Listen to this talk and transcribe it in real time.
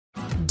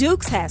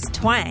Duke's has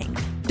twang.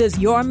 Does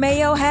your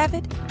mayo have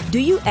it? Do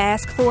you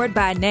ask for it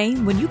by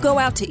name when you go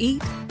out to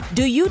eat?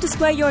 Do you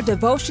display your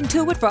devotion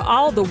to it for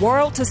all the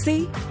world to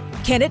see?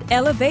 Can it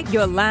elevate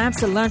your lime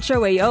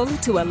cilantro aioli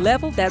to a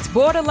level that's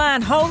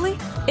borderline holy?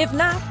 If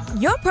not,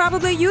 you're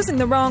probably using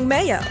the wrong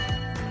mayo.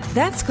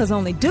 That's because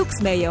only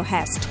Duke's mayo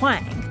has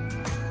twang.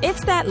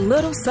 It's that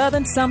little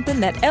southern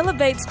something that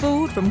elevates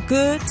food from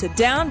good to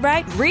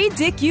downright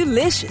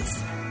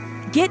ridiculous.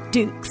 Get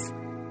Duke's.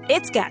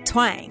 It's got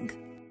twang.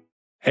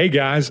 Hey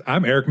guys,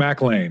 I'm Eric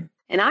McLean.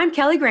 And I'm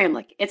Kelly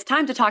Gramlich. It's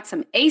time to talk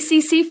some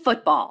ACC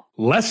football.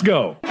 Let's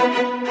go.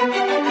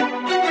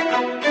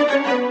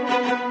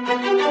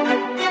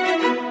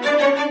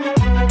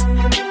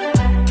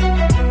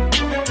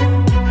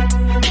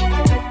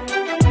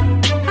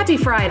 Happy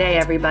Friday,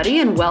 everybody,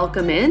 and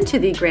welcome in to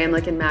the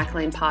Gramlich and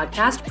McLean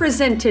podcast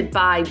presented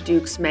by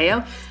Duke's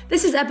Mayo.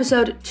 This is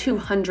episode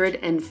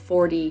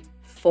 244.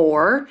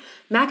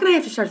 Mac and I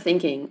have to start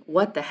thinking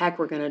what the heck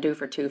we're going to do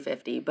for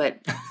 250,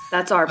 but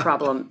that's our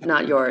problem,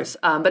 not yours.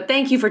 But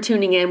thank you for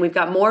tuning in. We've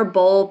got more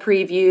bowl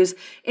previews,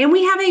 and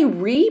we have a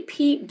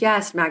repeat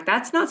guest, Mac.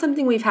 That's not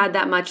something we've had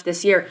that much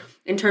this year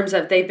in terms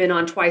of they've been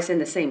on twice in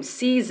the same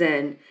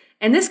season,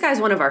 and this guy's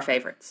one of our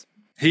favorites.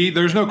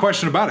 There's no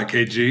question about it,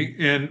 KG.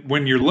 And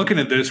when you're looking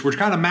at this, we're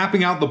kind of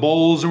mapping out the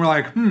bowls, and we're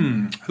like,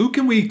 who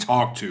can we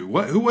talk to?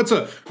 What's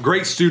a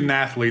great student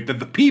athlete that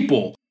the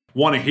people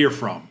want to hear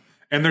from?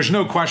 And there's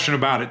no question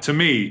about it. To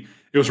me,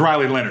 it was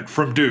Riley Leonard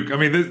from Duke. I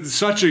mean, this is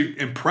such an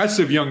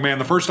impressive young man.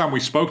 The first time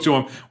we spoke to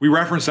him, we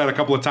referenced that a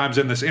couple of times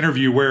in this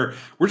interview where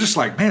we're just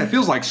like, man, it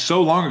feels like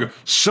so long ago.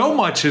 So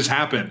much has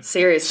happened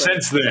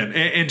since then.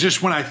 And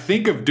just when I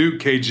think of Duke,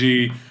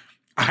 KG,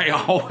 I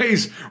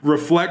always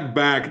reflect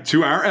back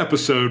to our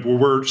episode where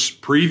we're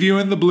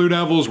previewing the Blue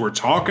Devils. We're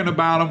talking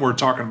about them. We're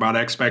talking about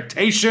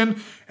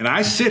expectation. And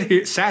I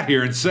sat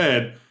here and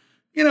said,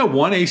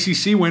 one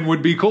ACC win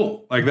would be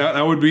cool. Like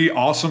that would be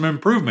awesome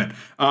improvement.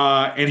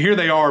 And here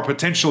they are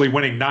potentially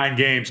winning 9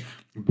 games.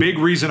 Big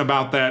reason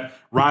about that.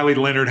 Riley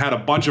Leonard had a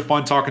bunch of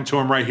fun talking to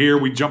him right here.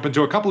 We jump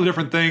into a couple of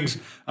different things,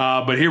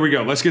 but here we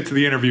go. Let's get to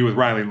the interview with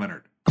Riley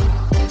Leonard.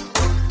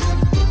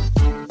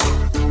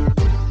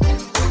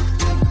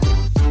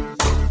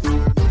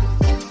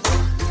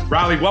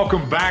 Riley,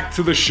 welcome back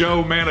to the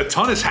show, man. A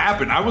ton has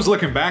happened. I was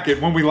looking back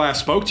at when we last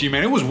spoke to you,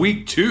 man. It was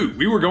week 2.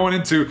 We were going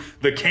into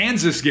the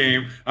Kansas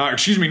game,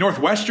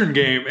 Northwestern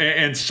game,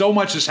 and so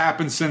much has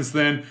happened since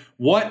then.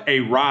 What a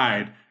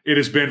ride it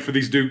has been for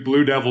these Duke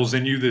Blue Devils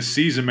and you this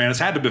season, man. It's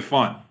had to be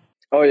fun.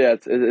 Oh, yeah,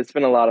 it's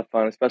been a lot of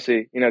fun,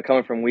 especially,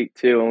 coming from week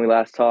 2 when we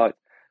last talked.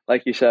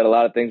 Like you said, a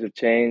lot of things have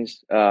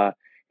changed.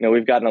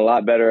 We've gotten a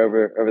lot better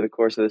over the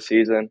course of the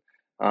season.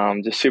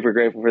 Just super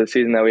grateful for the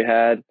season that we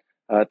had.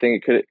 I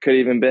think it could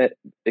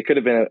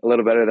have been a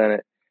little better than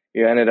it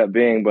ended up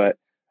being, but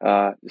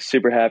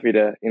super happy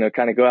to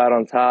kind of go out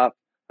on top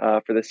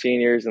for the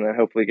seniors and then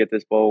hopefully get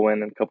this bowl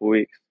win in a couple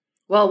weeks.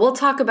 Well, we'll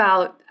talk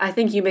about, I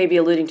think you may be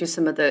alluding to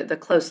some of the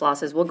close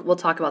losses. We'll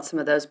talk about some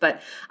of those,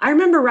 but I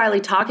remember, Riley,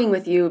 talking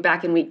with you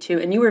back in week 2,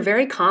 and you were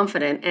very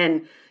confident,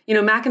 and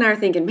Mac and I are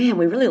thinking, man,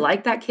 we really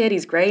like that kid.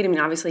 He's great. I mean,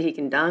 obviously he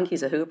can dunk.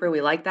 He's a hooper.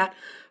 We like that.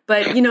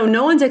 But,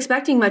 no one's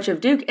expecting much of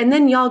Duke. And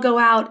then y'all go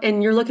out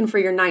and you're looking for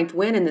your 9th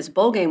win in this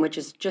bowl game, which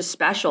is just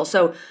special.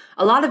 So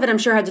a lot of it, I'm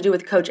sure, had to do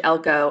with Coach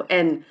Elko.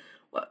 And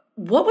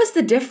what was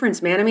the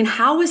difference, man? I mean,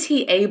 how was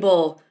he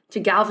able to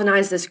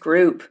galvanize this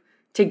group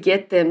to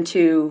get them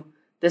to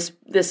this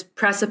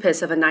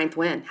precipice of a 9th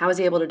win? How was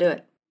he able to do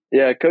it?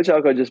 Yeah, Coach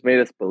Elko just made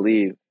us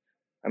believe.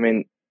 I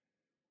mean,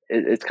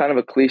 it's kind of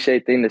a cliche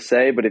thing to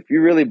say, but if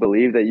you really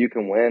believe that you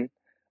can win,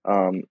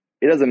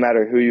 it doesn't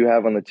matter who you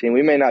have on the team.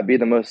 We may not be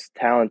the most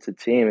talented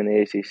team in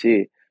the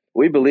ACC.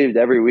 We believed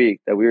every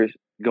week that we were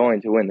going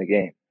to win the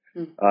game.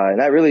 And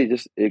that really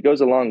it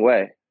goes a long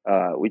way.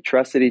 We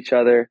trusted each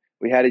other.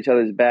 We had each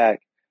other's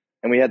back,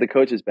 and we had the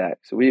coach's back.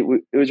 So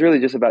it was really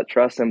just about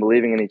trust and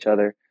believing in each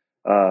other.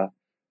 And,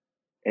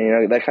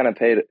 that kind of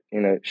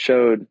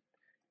showed,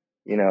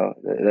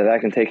 that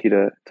can take you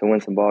to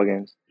win some ball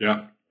games.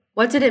 Yeah.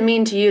 What did it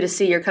mean to you to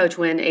see your coach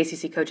win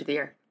ACC Coach of the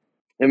Year?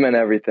 It meant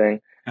everything.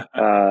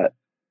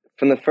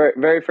 From the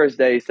very first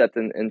day he stepped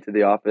into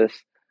the office,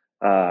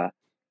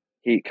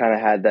 he kind of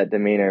had that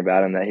demeanor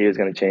about him that he was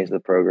going to change the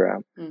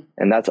program.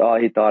 And that's all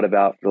he thought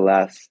about for the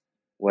last,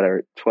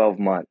 12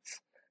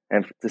 months.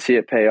 And to see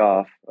it pay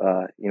off,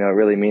 it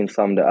really means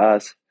something to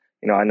us.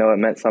 I know it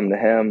meant something to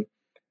him.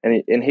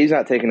 And he's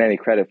not taking any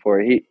credit for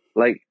it.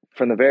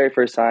 From the very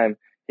first time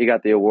he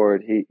got the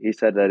award, he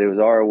said that it was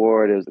our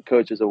award, it was the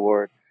coach's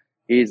award.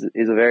 He's a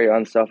very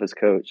unselfish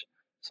coach.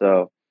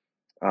 So,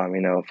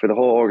 for the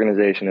whole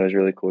organization, it was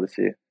really cool to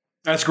see.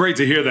 That's great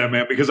to hear that,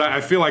 man, because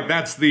I feel like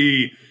that's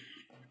the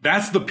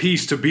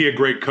piece to be a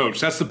great coach.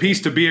 That's the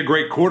piece to be a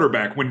great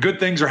quarterback. When good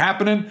things are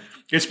happening,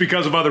 it's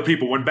because of other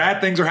people. When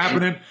bad things are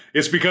happening,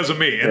 it's because of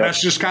me. And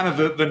that's just kind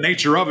of the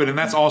nature of it. And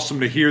that's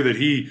awesome to hear that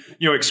he,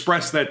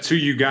 expressed that to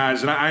you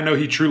guys. And I know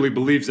he truly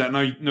believes that. And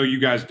I know you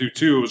guys do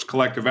too. It was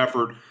collective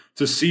effort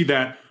to see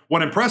that.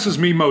 What impresses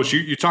me most,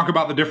 you talk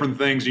about the different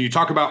things and you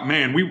talk about,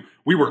 man,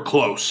 we were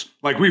close.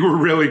 Like we were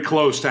really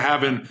close to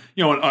having,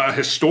 a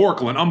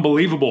historical and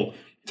unbelievable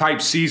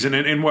type season.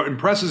 And what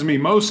impresses me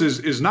most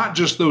is not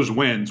just those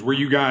wins where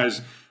you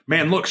guys,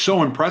 man, look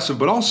so impressive,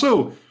 but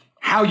also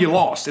how you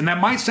lost. And that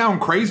might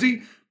sound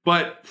crazy,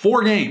 but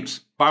 4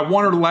 games by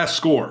 1 or less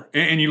score.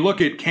 And you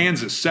look at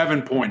Kansas,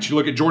 7 points. You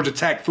look at Georgia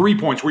Tech, 3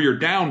 points where you're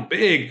down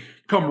big,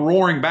 come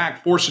roaring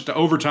back, force it to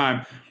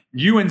overtime.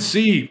 UNC,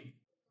 you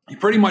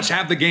pretty much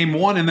have the game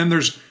won, and then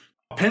there's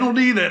a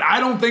penalty that I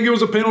don't think it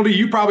was a penalty.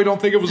 You probably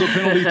don't think it was a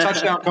penalty.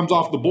 Touchdown comes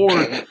off the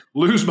board,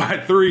 lose by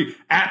 3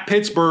 at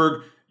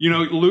Pittsburgh,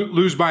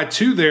 lose by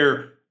 2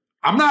 there.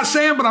 I'm not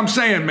saying, but I'm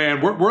saying,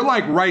 man, we're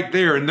like right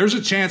there, and there's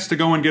a chance to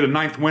go and get a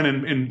 9th win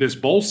in this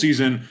bowl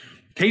season.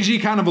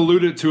 KG kind of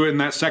alluded to it in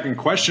that second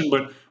question,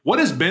 but what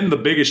has been the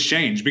biggest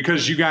change?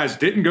 Because you guys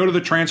didn't go to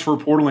the transfer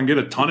portal and get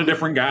a ton of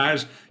different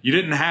guys. You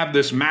didn't have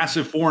this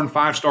massive 4- and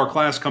 5-star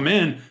class come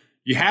in.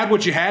 You had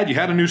what you had. You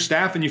had a new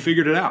staff, and you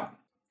figured it out.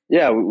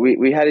 Yeah,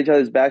 we had each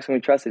other's backs and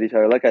we trusted each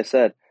other. Like I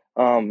said,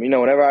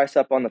 whenever I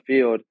step on the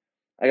field,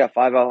 I got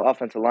 5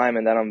 offensive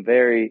linemen that I'm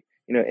very,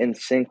 in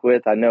sync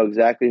with. I know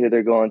exactly who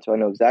they're going to. I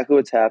know exactly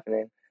what's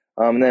happening.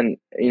 And then,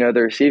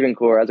 the receiving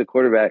core as a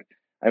quarterback,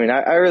 I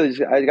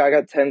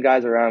got 10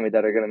 guys around me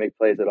that are going to make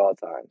plays at all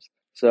times.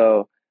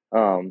 So,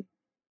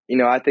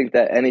 I think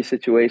that any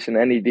situation,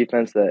 any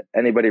defense that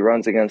anybody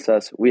runs against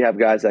us, we have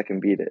guys that can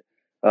beat it.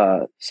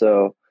 That's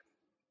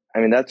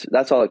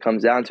all it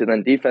comes down to.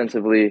 Then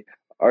defensively,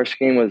 our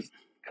scheme was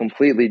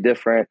completely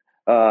different.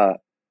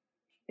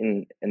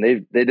 And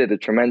they did a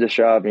tremendous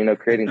job,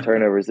 creating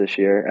turnovers this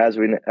year, as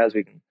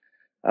we can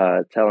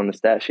tell in the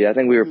stat sheet. I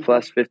think we were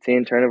plus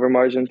 15 turnover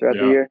margin throughout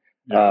the year.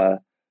 Yeah.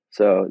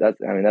 So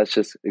that's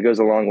just, it goes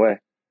a long way.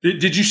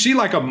 Did you see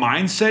like a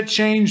mindset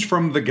change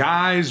from the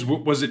guys?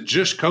 Was it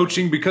just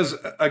coaching? Because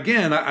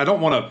again, I don't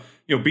want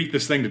to beat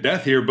this thing to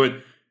death here, but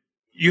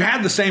you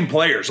had the same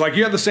players. Like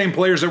you had the same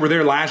players that were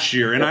there last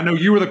year. And I know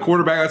you were the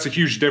quarterback. That's a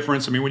huge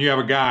difference. I mean, when you have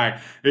a guy,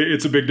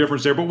 it's a big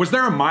difference there. But was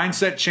there a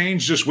mindset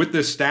change just with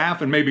this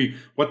staff and maybe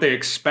what they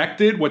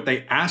expected, what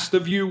they asked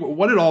of you?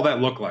 What did all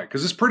that look like?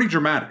 Because it's pretty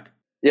dramatic.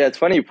 Yeah, it's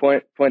funny you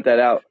point that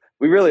out.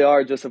 We really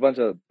are just a bunch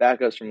of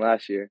backups from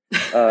last year.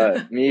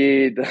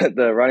 Me,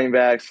 the running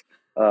backs,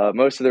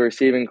 most of the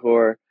receiving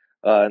core,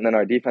 and then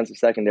our defensive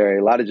secondary,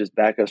 a lot of just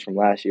backups from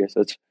last year.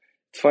 So it's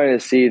funny to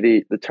see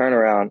the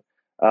turnaround.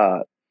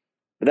 But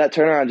that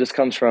turnaround just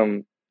comes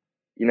from,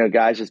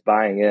 guys just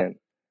buying in,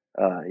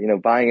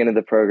 buying into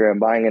the program,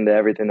 buying into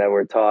everything that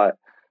we're taught.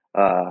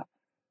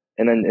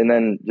 And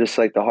then just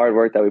like the hard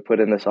work that we put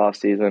in this off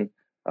season,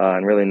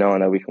 and really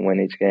knowing that we can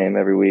win each game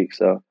every week.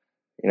 So,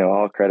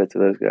 all credit to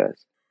those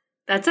guys.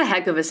 That's a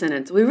heck of a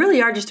sentence. We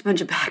really are just a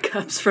bunch of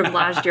backups from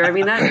last year. I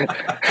mean,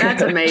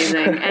 that's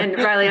amazing. And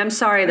Riley, I'm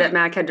sorry that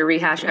Mac had to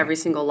rehash every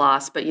single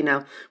loss, but we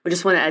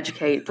just want to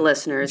educate the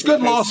listeners. It's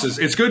good losses.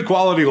 It's good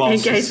quality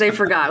losses. In case they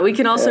forgot. We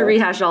can also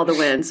rehash all the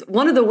wins.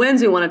 One of the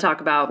wins we want to talk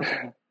about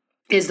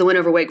is the win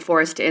over Wake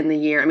Forest to end the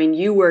year. I mean,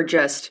 you were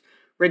just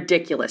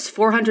ridiculous.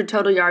 400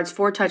 total yards,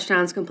 4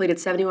 touchdowns, completed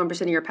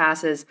 71% of your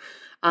passes.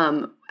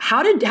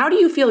 How do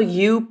you feel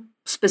you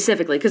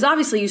specifically, because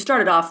obviously you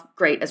started off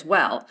great as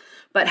well,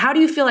 but how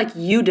do you feel like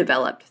you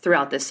developed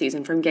throughout this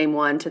season from game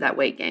 1 to that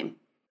Wake game?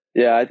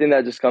 Yeah, I think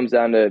that just comes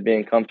down to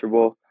being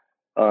comfortable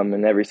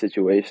in every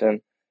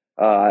situation.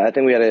 I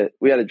think we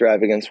had a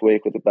drive against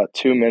Wake with about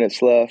 2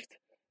 minutes left.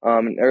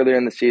 Earlier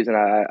in the season,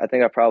 I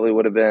think I probably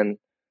would have been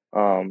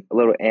a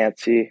little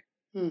antsy.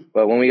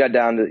 But when we got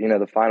down to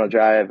the final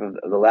drive of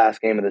the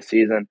last game of the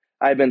season,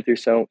 I had been through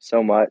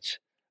so much.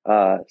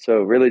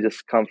 So really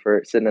just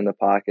comfort, sitting in the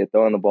pocket,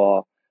 throwing the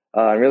ball.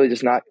 And really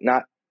just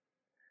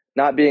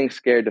not being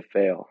scared to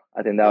fail.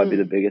 I think that would be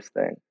the biggest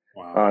thing.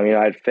 Wow.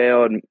 I'd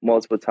failed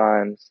multiple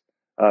times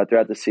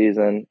throughout the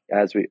season,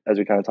 as we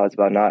kind of talked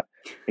about, not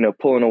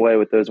pulling away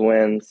with those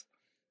wins.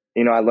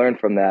 I learned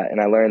from that, and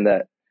I learned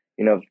that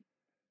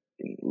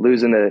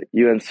losing to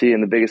UNC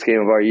in the biggest game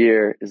of our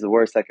year is the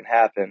worst that can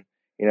happen.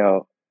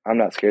 I'm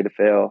not scared to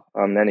fail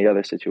in any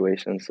other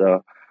situation.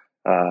 So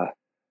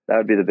that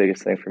would be the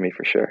biggest thing for me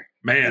for sure.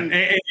 Man,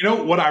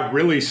 and what I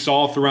really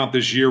saw throughout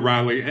this year,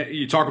 Riley,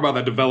 you talk about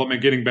that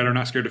development, getting better,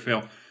 not scared to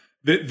fail.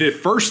 The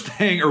first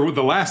thing, or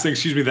the last thing,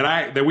 excuse me,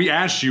 that we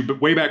asked you,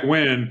 but way back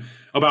when,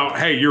 about,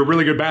 hey, you're a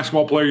really good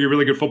basketball player, you're a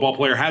really good football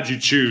player, how'd you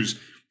choose?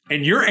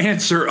 And your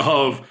answer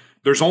of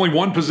there's only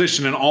one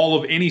position in all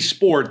of any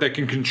sport that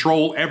can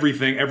control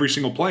everything, every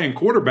single play, and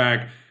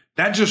quarterback,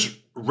 that just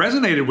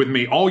resonated with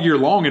me all year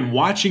long. And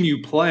watching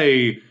you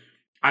play,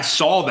 I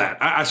saw that.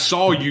 I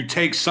saw you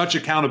take such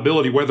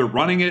accountability, whether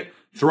running it,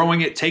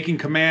 throwing it, taking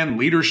command,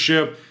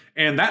 leadership.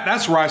 And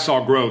that's where I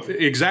saw growth.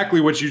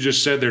 Exactly what you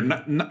just said there.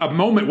 A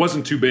moment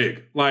wasn't too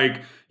big.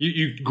 Like,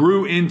 You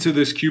grew into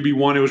this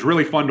QB1. It was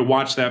really fun to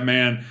watch that,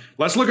 man.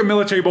 Let's look at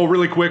Military Bowl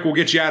really quick. We'll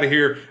get you out of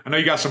here. I know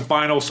you got some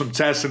finals, some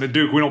tests, and at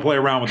Duke, we don't play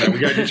around with that. We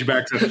got to get you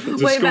back to Wait,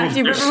 school. Matt, do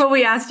you remember when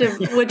we asked him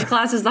which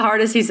class is the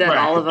hardest? He said Right.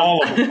 all of them.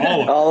 All of them.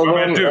 All of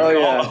them. Duke, Oh,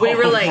 yeah. We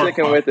relate.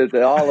 Sticking with it.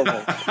 All of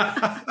them.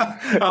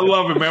 I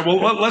love it, man.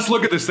 Well, let's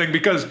look at this thing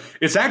because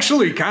it's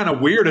actually kind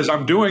of weird as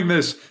I'm doing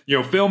this,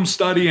 film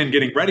study and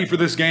getting ready for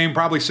this game,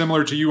 probably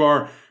similar to you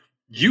are.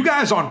 You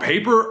guys on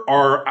paper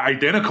are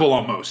identical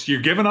almost. You're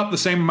giving up the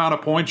same amount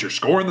of points. You're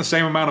scoring the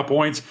same amount of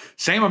points,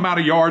 same amount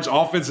of yards,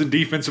 offense and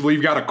defensively.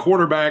 You've got a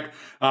quarterback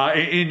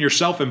in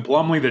yourself and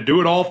Plumlee that do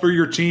it all for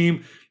your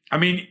team. I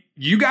mean,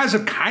 you guys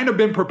have kind of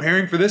been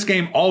preparing for this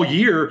game all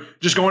year,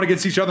 just going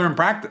against each other in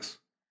practice.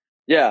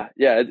 Yeah.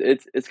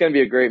 It's going to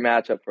be a great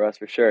matchup for us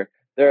for sure.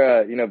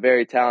 They're a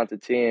very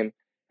talented team,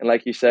 and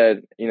like you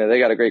said, they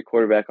got a great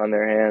quarterback on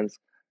their hands.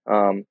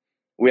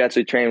 We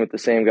actually train with the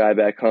same guy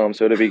back home,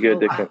 so it'll be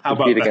good to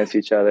compete against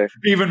each other.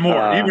 Even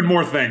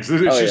more things.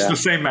 It's just the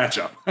same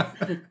matchup.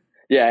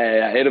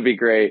 Yeah. It'll be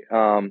great.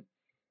 And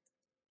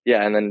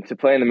then to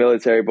play in the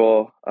Military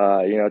Bowl,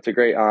 it's a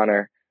great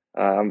honor.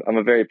 I'm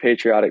a very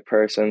patriotic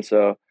person,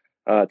 so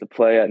to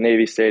play at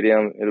Navy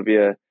Stadium, it'll be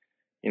a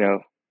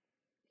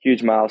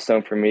huge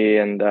milestone for me,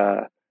 and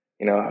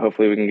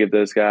hopefully we can give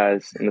those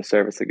guys in the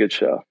service a good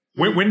show.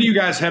 When do you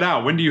guys head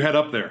out? When do you head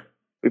up there?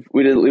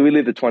 We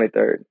leave the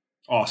 23rd.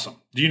 Awesome.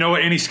 Do you know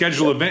any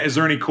scheduled event? Is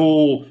there any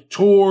cool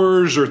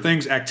tours or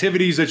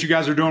activities that you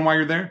guys are doing while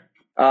you're there?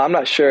 I'm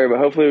not sure, but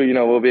hopefully,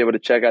 we'll be able to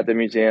check out the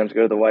museums,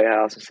 go to the White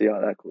House, and see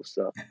all that cool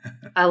stuff.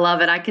 I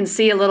love it. I can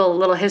see a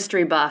little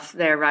history buff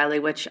there, Riley,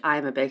 which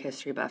I'm a big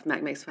history buff.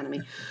 Mac makes fun of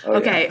me.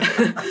 Okay.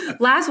 Yeah.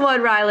 Last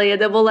one, Riley,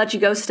 and then we'll let you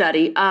go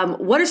study.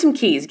 What are some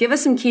keys? Give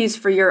us some keys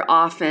for your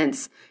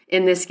offense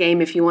in this game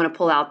if you want to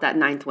pull out that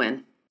 9th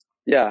win.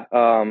 Yeah.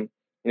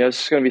 It's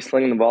just going to be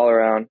slinging the ball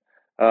around,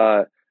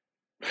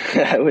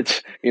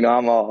 which,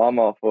 I'm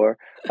all for.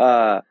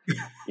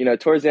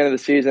 Towards the end of the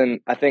season,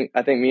 I think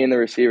me and the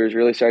receivers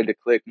really started to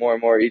click more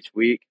and more each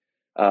week,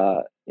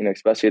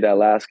 especially that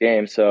last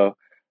game. So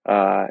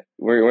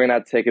we're going to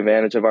have to take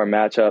advantage of our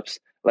matchups.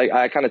 Like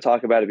I kind of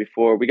talked about it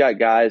before, we got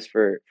guys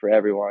for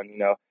everyone.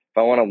 If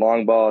I want a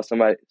long ball,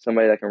 somebody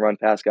that can run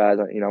past guys,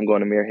 I'm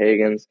going to Amir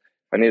Hagans.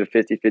 If I need a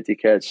 50-50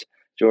 catch,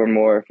 Jordan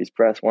Moore. If he's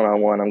pressed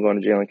one-on-one, I'm going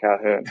to Jalen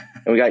Calhoun.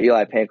 And we got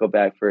Eli Panko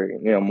back for,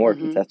 more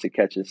contested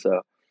catches.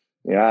 So,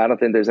 I don't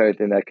think there's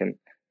anything that can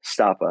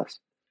stop us.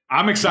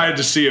 I'm excited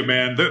to see it,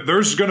 man.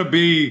 There's going to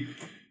be,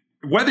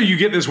 whether you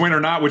get this win or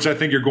not, which I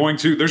think you're going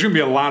to, there's going to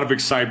be a lot of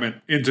excitement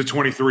into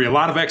 23, a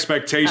lot of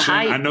expectation.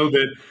 I know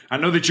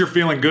that you're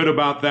feeling good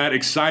about that.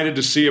 Excited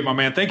to see it, my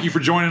man. Thank you for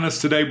joining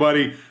us today,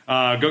 buddy.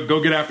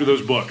 Go get after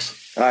those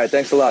books. All right.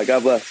 Thanks a lot.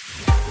 God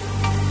bless.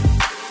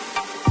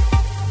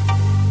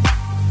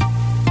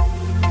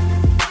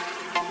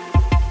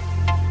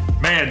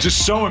 Man,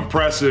 just so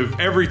impressive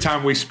every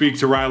time we speak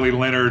to Riley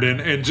Leonard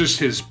and just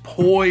his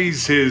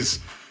poise, his,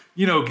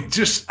 he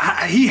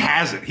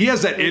has it. He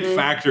has that it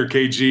factor,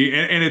 KG,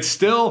 and it's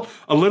still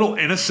a little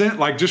innocent.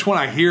 Like just when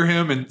I hear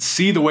him and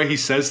see the way he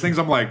says things,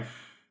 I'm like,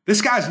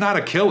 this guy's not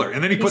a killer.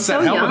 And then he puts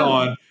that helmet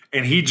on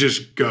and he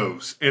just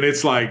goes. And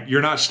it's like,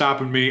 you're not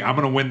stopping me. I'm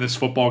going to win this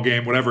football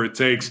game, whatever it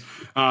takes.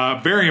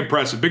 Very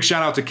impressive. Big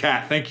shout out to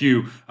Kat. Thank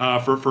you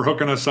for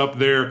hooking us up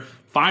there.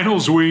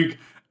 Finals week.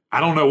 I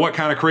don't know what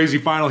kind of crazy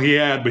final he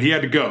had, but he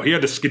had to go. He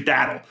had to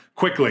skedaddle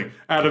quickly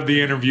out of the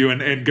interview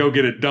and go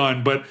get it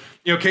done. But,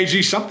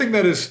 KG, something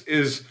that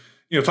is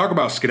talk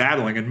about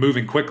skedaddling and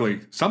moving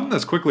quickly, something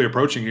that's quickly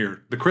approaching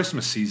here, the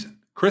Christmas season.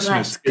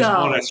 Christmas is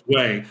on its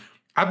way.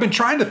 I've been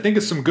trying to think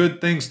of some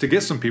good things to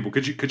get some people.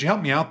 Could you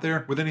help me out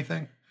there with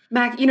anything?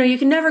 Mac, you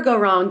can never go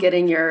wrong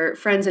getting your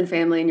friends and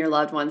family and your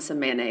loved ones some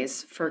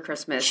mayonnaise for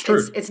Christmas.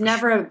 It's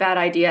never a bad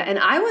idea. And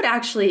I would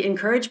actually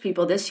encourage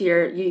people this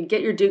year, you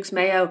get your Duke's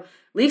mayo,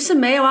 leave some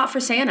mayo out for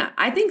Santa.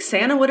 I think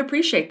Santa would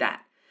appreciate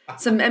that.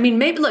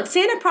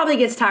 Santa probably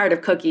gets tired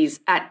of cookies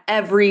at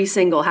every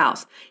single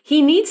house.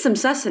 He needs some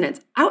sustenance.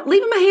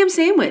 Leave him a ham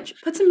sandwich.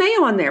 Put some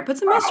mayo on there. Put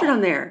some mustard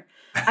on there.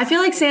 I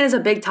feel like Santa's a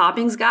big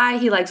toppings guy.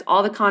 He likes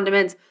all the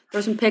condiments.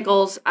 Throw some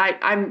pickles.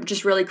 I'm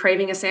just really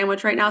craving a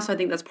sandwich right now, so I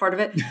think that's part of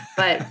it.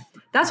 But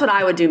that's what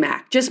I would do,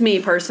 Mac. Just me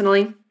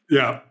personally.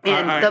 Yeah.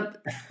 And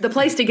the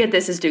place to get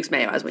this is Duke's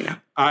Mayo, as we know.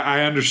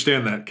 I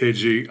understand that,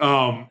 KG.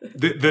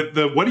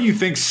 What do you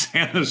think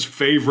Santa's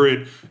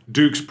favorite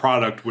Duke's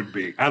product would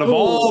be? Out of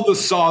all the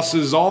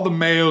sauces, all the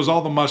mayos,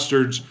 all the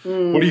mustards,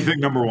 what do you think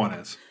number one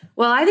is?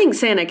 Well, I think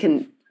Santa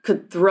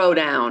could throw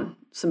down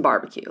some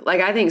barbecue. Like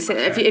I think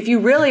if you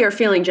really are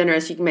feeling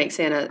generous, you can make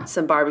Santa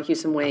some barbecue,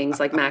 some wings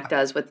like Mac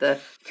does with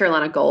the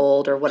Carolina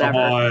Gold or whatever.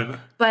 Come on.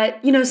 But,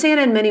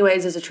 Santa in many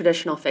ways is a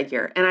traditional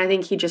figure. And I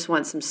think he just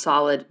wants some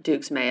solid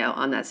Duke's Mayo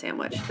on that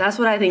sandwich. That's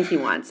what I think he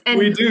wants. And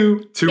we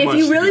do too much. If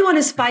you really want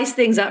to spice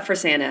things up for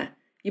Santa,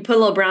 you put a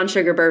little brown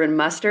sugar bourbon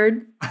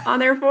mustard on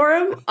there for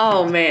him.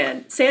 Oh,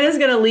 man. Santa's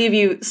going to leave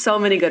you so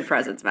many good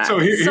presents, Mac. So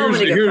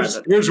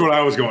here's what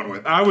I was going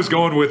with. I was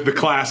going with the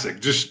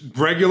classic, just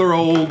regular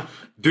old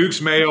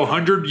Duke's Mayo,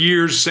 100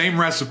 years, same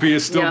recipe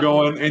is still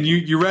going. And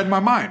you read my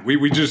mind.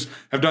 We just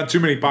have done too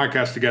many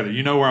podcasts together.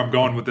 You know where I'm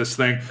going with this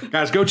thing.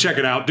 Guys, go check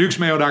it out.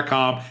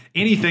 DukesMayo.com.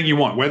 Anything you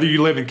want, whether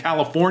you live in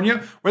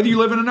California, whether you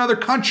live in another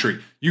country,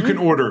 you can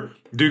order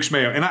Duke's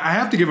Mayo. And I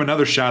have to give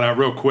another shout out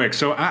real quick.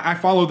 So I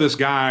follow this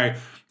guy.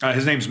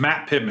 His name's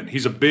Matt Pittman.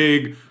 He's a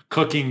big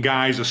cooking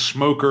guy. He's a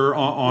smoker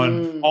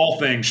on all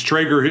things.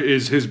 Traeger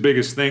is his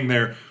biggest thing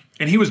there.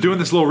 And he was doing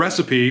this little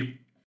recipe.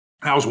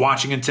 I was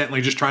watching intently,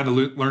 just trying to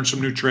learn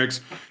some new tricks.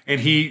 And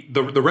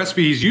the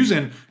recipe he's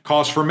using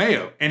calls for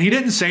mayo. And he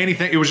didn't say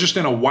anything. It was just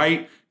in a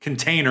white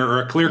container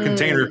or a clear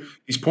container.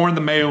 He's pouring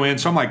the mayo in.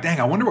 So I'm like, dang,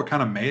 I wonder what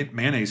kind of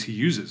mayonnaise he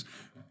uses.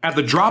 At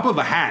the drop of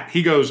a hat,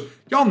 he goes,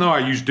 y'all know I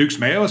use Duke's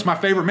Mayo. It's my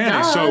favorite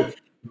mayonnaise. So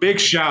big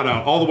shout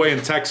out all the way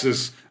in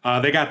Texas.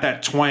 They got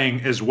that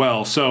twang as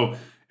well. So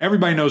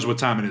everybody knows what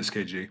time it is,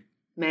 KG.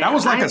 Man, that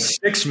was like a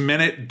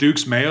 6-minute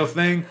Duke's Mayo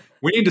thing.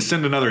 We need to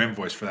send another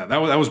invoice for that.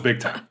 That was big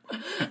time.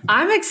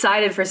 I'm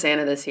excited for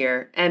Santa this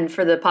year and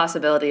for the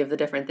possibility of the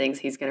different things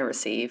he's going to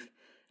receive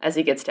as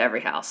he gets to every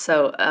house.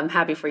 So I'm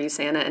happy for you,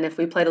 Santa. And if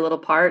we played a little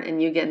part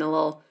and you getting a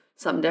little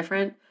something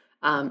different,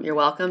 you're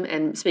welcome.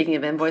 And speaking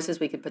of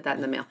invoices, we could put that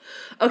in the mail.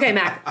 Okay,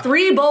 Mac,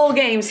 3 bowl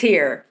games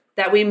here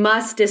that we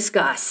must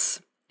discuss.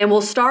 And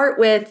we'll start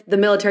with the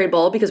Military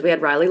Bowl because we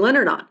had Riley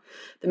Leonard on.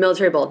 The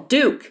Military Bowl,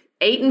 Duke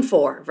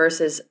 8-4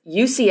 versus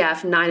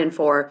UCF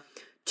 9-4.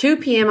 2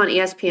 p.m. on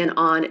ESPN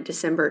on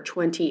December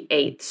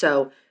 28th.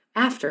 So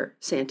after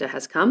Santa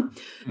has come.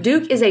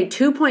 Duke is a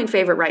 2-point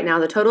favorite right now.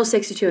 The total is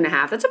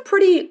 62.5. That's a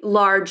pretty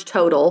large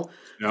total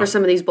for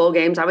some of these bowl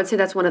games. I would say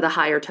that's one of the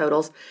higher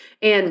totals.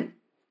 And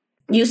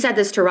you said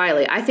this to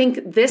Riley. I think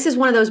this is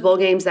one of those bowl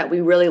games that we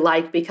really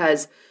like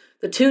because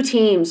the two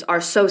teams are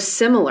so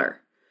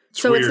similar.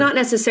 So it's not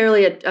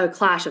necessarily a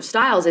clash of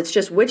styles. It's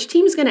just which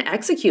team's going to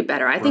execute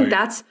better. I think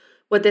that's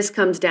what this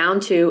comes down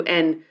to.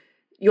 And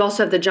you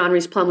also have the John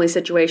Reese Plumlee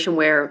situation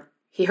where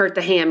he hurt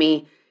the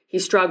hammy. He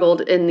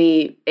struggled in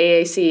the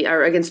AAC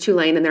or against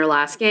Tulane in their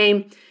last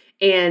game.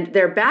 And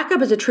their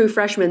backup is a true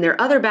freshman. Their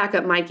other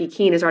backup, Mikey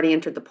Keene, has already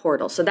entered the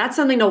portal. So that's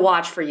something to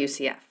watch for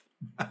UCF.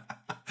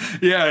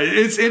 Yeah,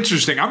 it's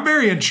interesting. I'm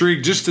very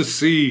intrigued just to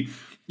see,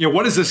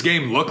 what does this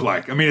game look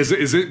like? I mean, is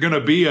it going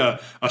to be a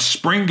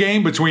spring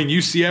game between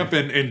UCF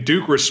and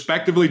Duke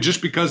respectively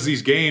just because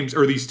these games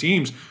or these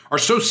teams are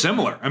so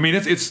similar? I mean,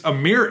 it's a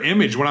mirror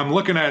image when I'm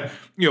looking at,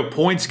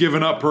 points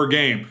given up per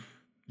game.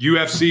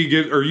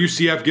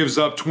 UCF gives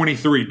up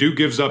 23. Duke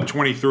gives up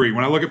 23.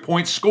 When I look at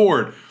points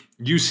scored,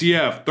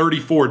 UCF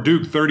 34,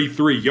 Duke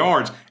 33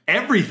 yards.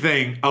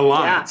 Everything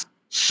aligns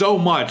so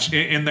much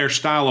in their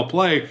style of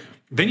play.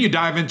 Then you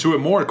dive into it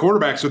more.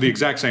 Quarterbacks are the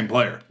exact same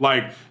player.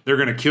 Like, they're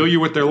going to kill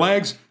you with their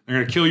legs. They're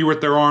going to kill you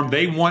with their arm.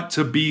 They want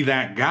to be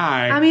that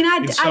guy. I mean,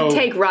 I'd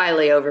take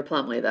Riley over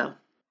Plumlee, though.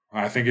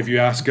 I think if you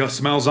ask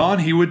Gus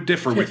Malzahn, he would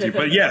differ with you.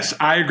 But yes,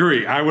 I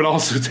agree. I would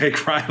also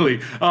take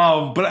Riley.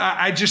 But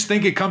I just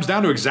think it comes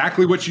down to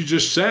exactly what you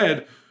just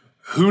said.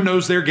 Who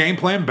knows their game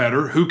plan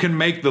better? Who can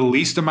make the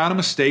least amount of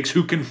mistakes?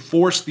 Who can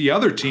force the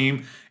other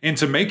team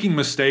into making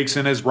mistakes?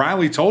 And as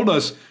Riley told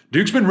us,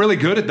 Duke's been really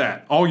good at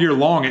that all year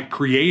long, at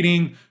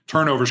creating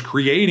turnovers,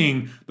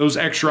 creating those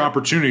extra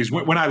opportunities.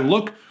 When I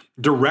look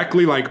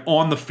directly like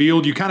on the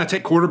field, you kind of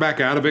take quarterback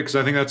out of it because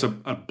I think that's a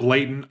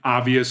blatant,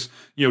 obvious,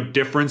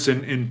 difference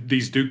in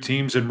these Duke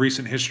teams in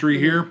recent history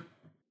here.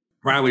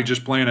 Riley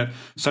just playing at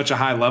such a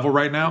high level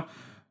right now.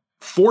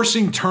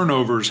 Forcing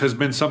turnovers has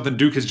been something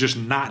Duke has just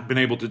not been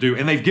able to do,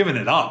 and they've given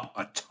it up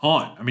a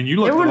ton. I mean, you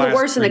look at the last 3 years. They're one of the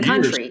worst in the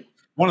country.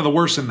 One of the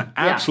worst in the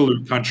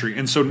absolute country.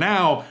 And so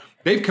now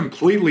they've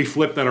completely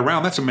flipped that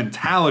around. That's a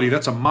mentality.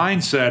 That's a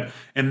mindset.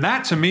 And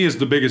that, to me, is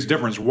the biggest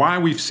difference, why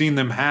we've seen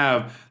them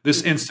have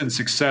this instant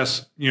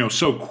success,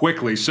 so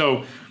quickly.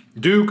 So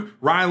Duke,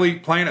 Riley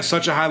playing at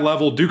such a high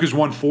level. Duke has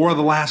won 4 of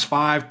the last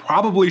 5.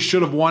 Probably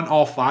should have won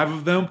all 5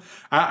 of them.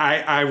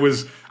 I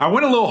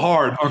went a little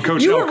hard on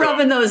Coach You were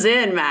rubbing those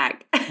in,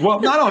 Mac. Well,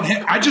 not on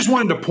him. I just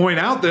wanted to point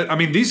out that,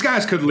 these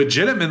guys could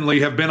legitimately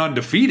have been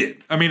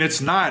undefeated.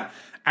 It's not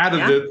out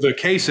of the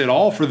case at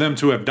all for them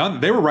to have done.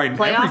 They were right in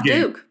Playoff every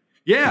game. Duke.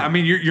 Yeah,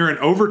 you're in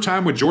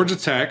overtime with Georgia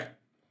Tech.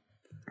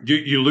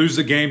 You lose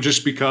the game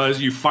just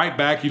because. You fight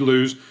back, you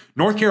lose.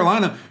 North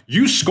Carolina,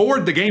 you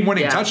scored the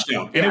game-winning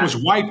touchdown, and it was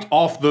wiped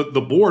off the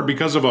board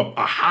because of a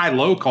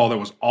high-low call that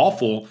was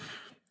awful.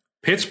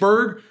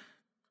 Pittsburgh,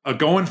 a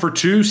going for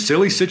 2,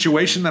 silly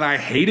situation that I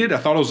hated. I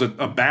thought it was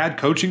a bad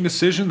coaching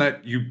decision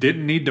that you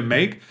didn't need to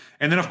make.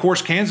 And then, of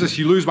course, Kansas,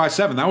 you lose by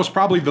 7. That was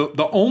probably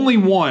the only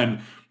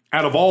one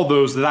out of all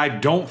those that I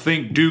don't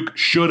think Duke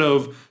should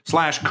have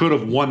 / could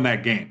have won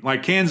that game.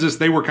 Like Kansas,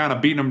 they were kind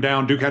of beating them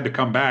down. Duke had to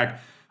come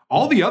back.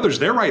 All the others,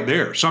 they're right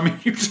there. So,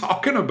 you're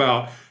talking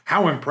about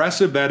how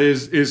impressive that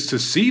is to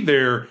see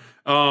there.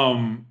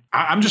 I'm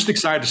just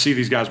excited to see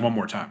these guys one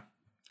more time.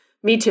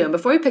 Me too. And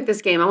before we pick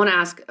this game, I want to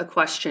ask a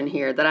question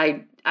here that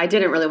I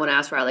didn't really want to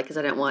ask Riley because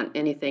I didn't want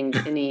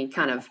any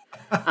kind of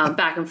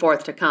back and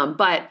forth to come.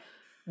 But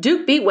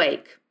Duke beat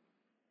Wake.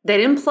 They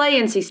didn't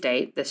play NC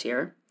State this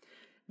year.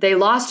 They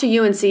lost to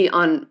UNC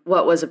on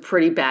what was a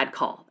pretty bad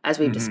call, as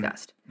we've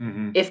discussed.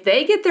 If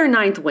they get their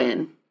 9th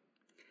win,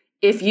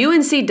 if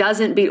UNC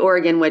doesn't beat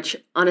Oregon, which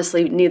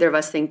honestly neither of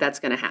us think that's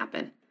going to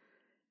happen,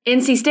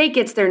 NC State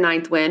gets their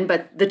 9th win,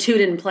 but the two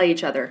didn't play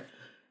each other.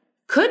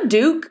 Could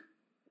Duke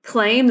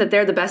claim that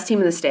they're the best team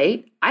in the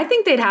state? I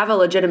think they'd have a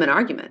legitimate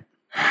argument.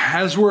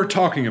 As we're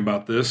talking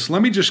about this,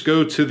 let me just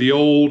go to the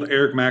old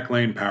Eric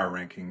McLean power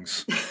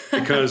rankings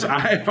because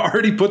I've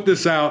already put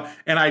this out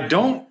and I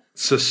don't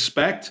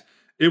suspect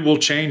it will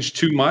change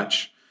too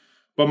much.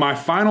 But my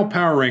final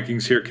power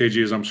rankings here,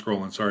 KG, as I'm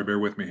scrolling, sorry, bear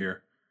with me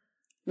here.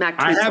 Mac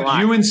I have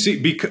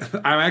UNC because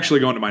I'm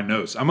actually going to my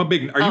notes. I'm a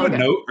big. Are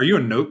you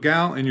a note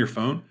gal in your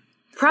phone?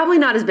 Probably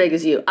not as big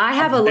as you. I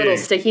have a little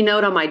sticky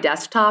note on my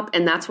desktop,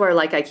 and that's where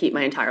I keep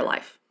my entire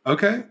life.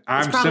 Okay,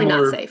 I'm probably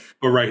similar, not safe.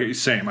 But right here,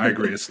 same. I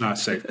agree. It's not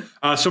safe.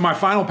 So my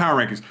final power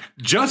rankings,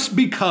 just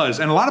because,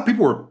 and a lot of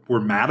people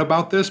were mad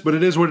about this, but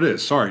it is what it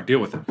is. Sorry, deal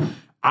with it.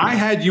 I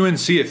had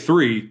UNC at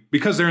 3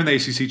 because they're in the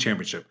ACC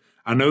championship.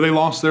 I know they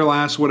lost their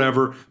last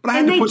whatever, but I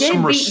had to put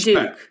some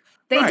respect.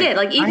 They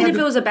did. Even if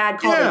it was a bad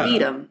call, they beat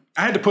them.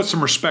 I had to put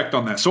some respect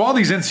on that. So all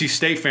these NC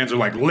State fans are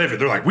livid.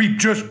 They're like, we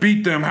just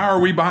beat them. How are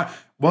we behind?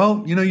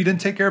 Well, you didn't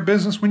take care of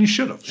business when you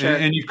should have,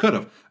 and you could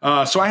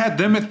have. So I had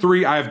them at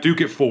 3. I have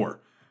Duke at 4.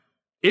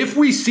 If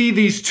we see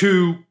these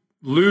two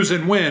lose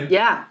and win,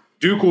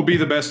 Duke will be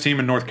the best team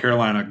in North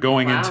Carolina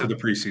going into the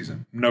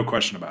preseason. No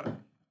question about it.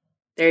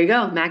 There you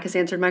go. Mac has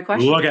answered my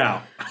question. Look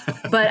out.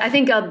 But I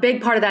think a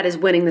big part of that is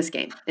winning this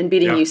game and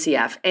beating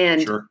UCF.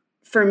 And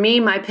for me,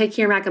 my pick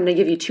here, Mac, I'm going to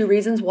give you 2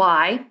 reasons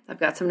why. I've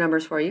got some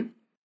numbers for you.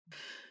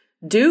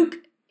 Duke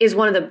was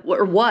one of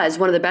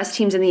the best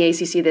teams in the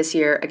ACC this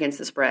year against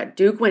the spread.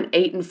 Duke went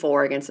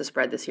 8-4 against the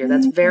spread this year.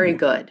 That's very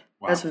good.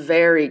 Wow. That's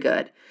very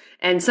good.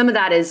 And some of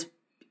that is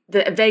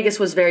Vegas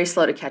was very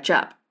slow to catch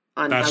up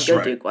on how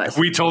good Duke was.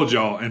 We told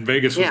y'all, and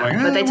Vegas was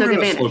but they took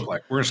advantage. We're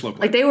going to slow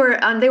play. They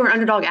were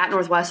underdog at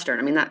Northwestern.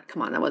 I mean, that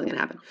wasn't going to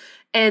happen.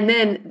 And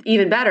then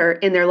even better,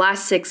 in their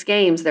last 6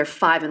 games, they're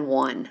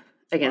 5-1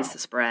 against the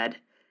spread.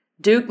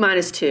 Duke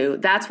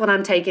 -2. That's what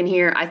I'm taking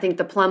here. I think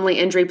the Plumlee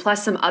injury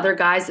plus some other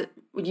guys,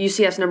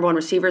 UCF's number 1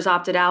 receivers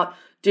opted out.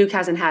 Duke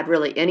hasn't had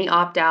really any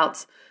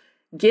opt-outs.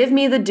 Give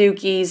me the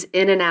Dukies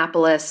in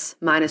Annapolis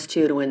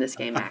 -2 to win this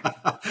game, Mac.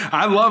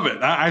 I love it.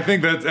 I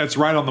think that's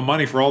right on the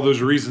money for all those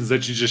reasons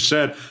that you just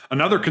said.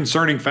 Another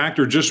concerning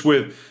factor just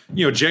with,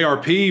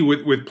 JRP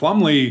with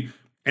Plumlee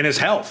and his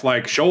health,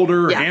 like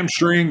shoulder,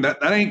 hamstring, that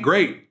ain't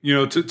great,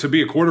 to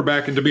be a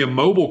quarterback and to be a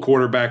mobile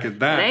quarterback at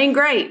that. It ain't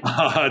great.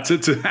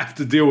 To have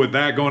to deal with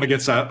that going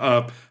against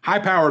a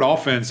high-powered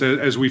offense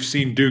as we've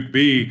seen Duke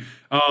be.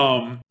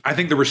 I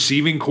think the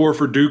receiving core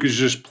for Duke is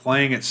just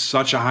playing at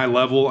such a high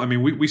level. I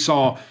mean, we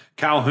saw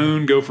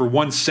Calhoun go for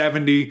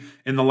 170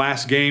 in the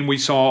last game. We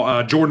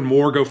saw Jordan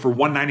Moore go for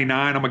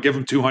 199. I'm going to give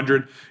him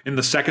 200 in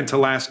the second to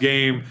last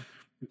game.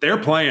 They're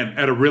playing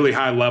at a really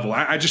high level.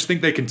 I just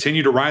think they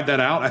continue to ride that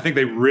out. I think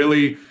they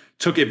really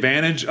took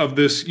advantage of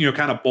this,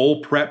 kind of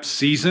bowl prep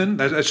season.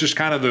 That's just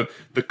kind of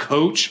the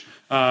coach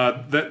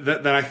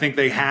that I think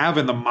they have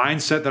and the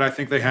mindset that I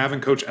think they have in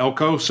Coach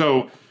Elko.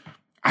 So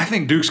I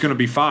think Duke's going to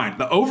be fine.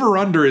 The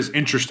over-under is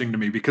interesting to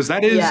me because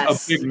that is a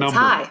big number. It's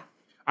high.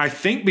 I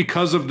think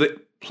because of the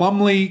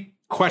Plumlee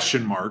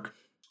question mark,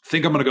 I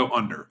think I'm going to go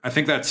under. I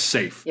think that's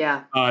safe.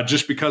 Yeah.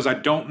 Just because I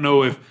don't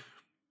know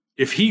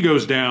if he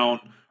goes down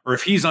or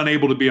if he's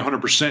unable to be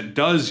 100%,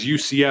 does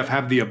UCF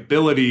have the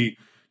ability,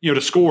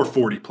 to score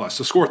 40 plus,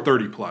 to score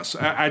 30 plus?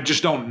 I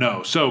just don't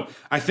know. So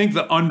I think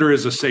the under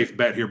is a safe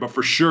bet here, but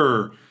for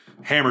sure,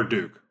 hammer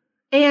Duke.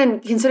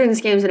 And considering this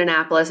game's in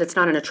Annapolis, it's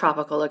not in a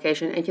tropical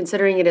location, and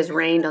considering it has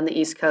rained on the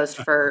East Coast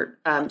for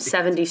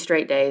 70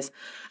 straight days,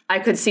 I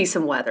could see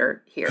some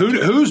weather here.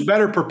 Who's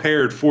better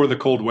prepared for the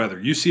cold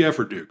weather, UCF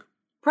or Duke?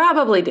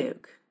 Probably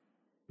Duke.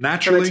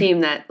 Naturally? From a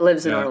team that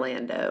lives in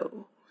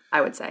Orlando,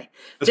 I would say.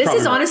 This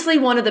is honestly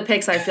one of the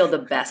picks I feel the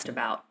best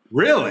about.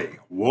 Really?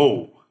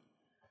 Whoa.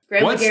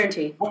 Grandma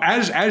guarantee.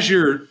 As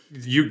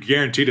you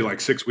guaranteed it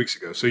like 6 weeks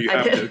ago, so you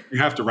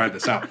have to ride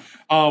this out.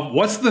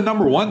 What's the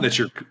number 1 that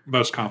you're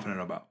most confident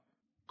about?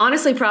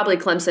 Honestly, probably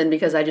Clemson,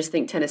 because I just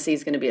think Tennessee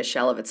is going to be a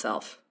shell of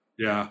itself.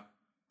 Yeah,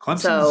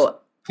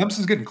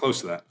 Clemson's getting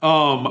close to that.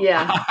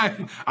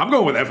 I'm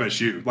going with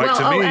FSU.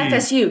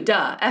 FSU,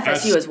 duh,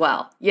 FSU as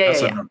well.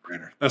 That's a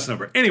no-brainer. That's a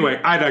no-brainer. Anyway,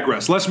 I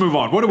digress. Let's move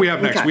on. What do we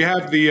have next? Okay. We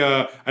have the.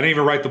 I didn't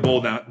even write the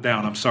bowl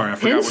down. I'm sorry, I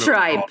forgot.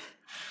 Pinstripe.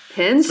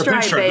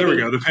 Pinstripe, baby. There we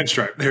go. The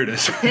Pinstripe. There it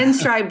is.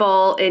 Pinstripe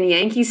Bowl in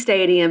Yankee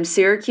Stadium.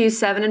 Syracuse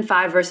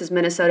 7-5 versus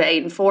Minnesota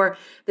 8-4.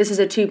 This is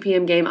a 2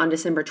 p.m. game on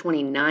December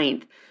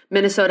 29th.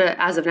 Minnesota,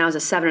 as of now, is a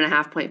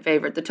 7.5-point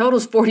favorite. The total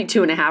is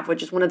 42.5,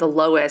 which is one of the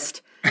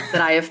lowest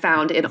that I have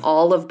found in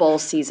all of bowl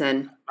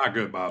season. Not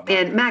good, Bob.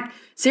 And Mac,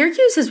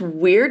 Syracuse has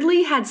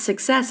weirdly had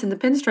success in the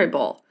Pinstripe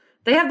Bowl.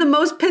 They have the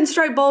most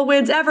Pinstripe Bowl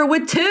wins ever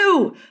with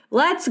 2.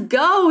 Let's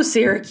go,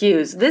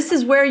 Syracuse. This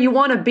is where you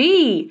want to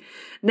be.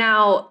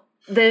 Now,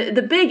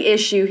 the big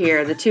issue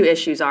here, the 2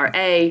 issues are,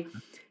 A,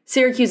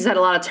 Syracuse has had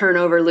a lot of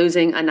turnover,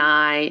 losing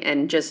Anai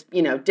and just,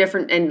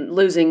 different, and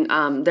losing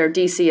their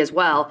DC as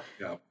well.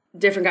 Yeah.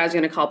 Different guys are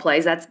going to call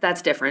plays.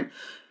 That's different.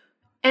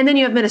 And then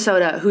you have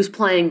Minnesota, who's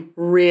playing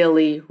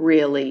really,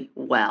 really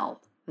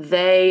well.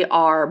 They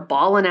are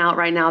balling out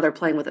right now. They're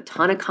playing with a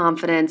ton of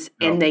confidence,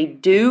 and they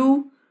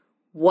do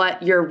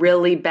what you're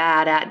really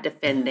bad at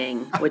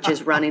defending, which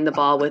is running the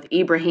ball with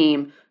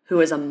Ibrahim,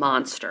 who is a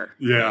monster.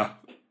 Yeah.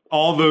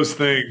 All those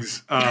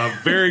things,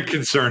 very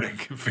concerning,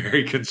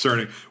 very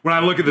concerning. When I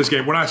look at this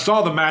game, when I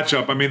saw the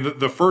matchup, I mean,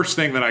 the first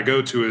thing that I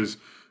go to is,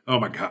 oh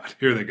my God,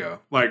 here they go.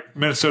 Like,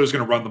 Minnesota's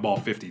going to run the ball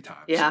 50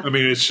 times. Yeah. I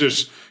mean,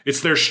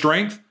 it's their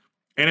strength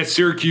and it's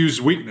Syracuse's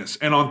weakness.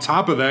 And on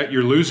top of that,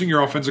 you're losing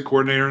your offensive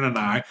coordinator in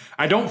Anai.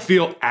 I don't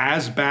feel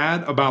as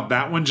bad about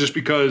that one just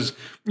because,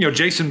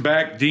 Jason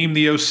Beck named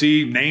the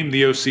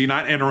OC,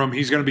 not interim.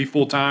 He's going to be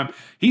full-time.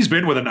 He's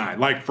been with Anai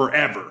like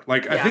forever.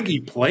 Like, I think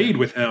he played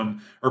with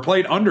him or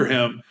played under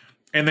him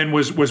and then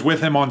was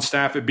with him on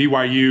staff at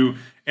BYU.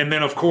 And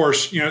then, of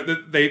course,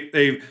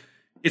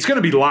 it's going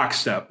to be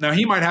lockstep. Now,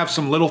 he might have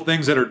some little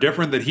things that are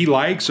different that he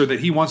likes or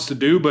that he wants to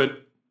do,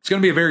 but it's going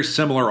to be a very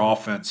similar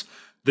offense.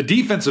 The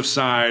defensive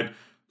side,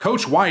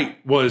 Coach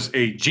White was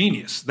a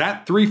genius.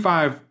 That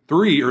 3-5-3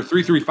 or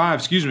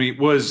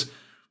 3-3-5,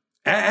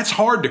 that's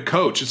hard to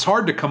coach. It's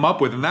hard to come up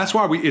with. And that's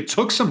why it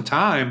took some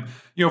time,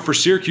 for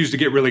Syracuse to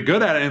get really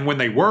good at it. And when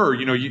they were,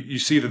 you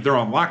see that they're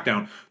on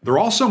lockdown. They're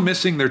also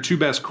missing their two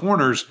best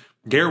corners.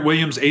 Garrett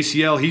Williams,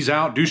 ACL, he's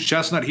out. Deuce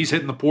Chestnut, he's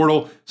hitting the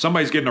portal.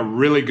 Somebody's getting a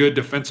really good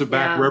defensive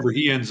back wherever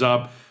he ends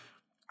up.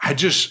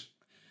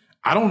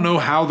 I don't know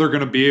how they're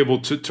going to be able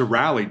to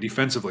rally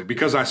defensively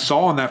because I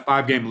saw in that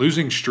 5-game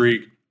losing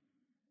streak,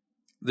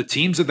 the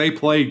teams that they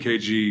played,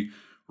 KG,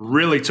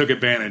 really took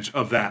advantage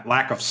of that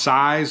lack of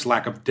size,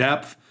 lack of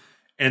depth.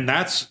 And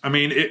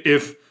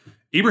if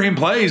Ibrahim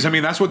plays,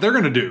 that's what they're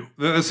going to do.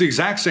 That's the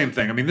exact same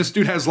thing. This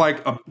dude has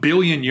like 1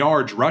 billion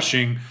yards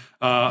rushing,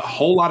 a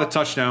whole lot of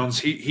touchdowns.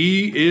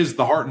 He is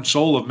the heart and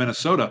soul of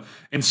Minnesota.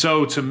 And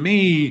so to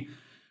me,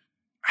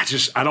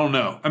 I don't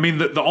know.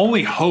 The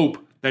only hope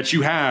that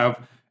you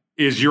have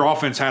is your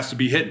offense has to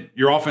be hitting.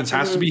 Your offense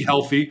has to be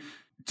healthy.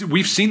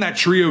 We've seen that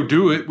trio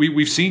do it.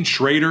 We've seen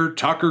Schrader,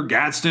 Tucker,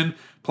 Gadsden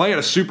play at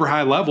a super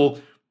high level.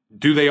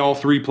 Do they all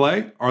three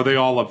play? Are they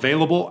all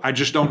available? I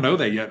just don't know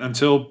that yet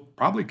until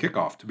probably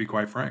kickoff, to be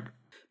quite frank.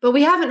 But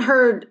we haven't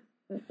heard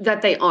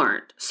that they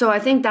aren't. So I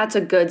think that's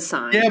a good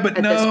sign. Yeah, but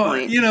at this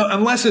point.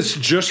 Unless it's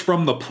just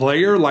from the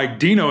player, like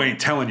Dino ain't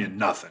telling you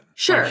nothing.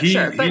 Sure,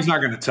 sure. He's not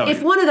going to tell you.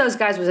 If one of those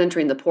guys was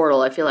entering the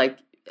portal, I feel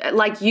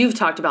like you've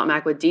talked about,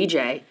 Mac, with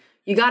DJ,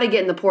 you got to get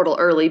in the portal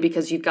early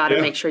because you've got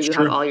to make sure you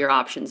have all your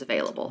options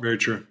available. Very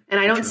true. And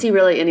I don't see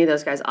really any of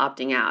those guys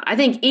opting out. I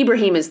think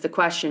Ibrahim is the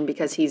question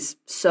because he's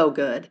so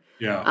good.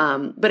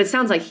 Yeah. But it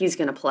sounds like he's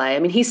going to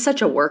play. He's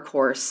such a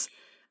workworkhorse.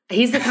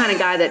 He's the kind of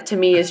guy that to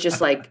me is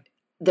just like,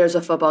 there's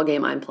a football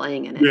game I'm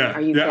playing in it. Yeah. Are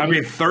you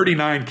kidding?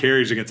 39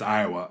 carries against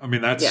Iowa.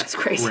 That's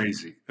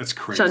crazy. That's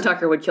crazy. Sean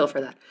Tucker would kill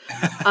for that.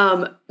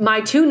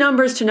 My two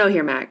numbers to know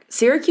here, Mac.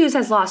 Syracuse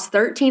has lost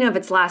 13 of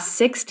its last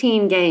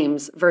 16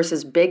 games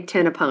versus Big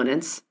Ten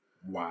opponents.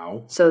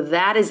 Wow. So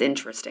that is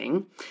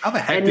interesting. How the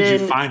heck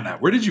did you find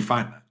that? Where did you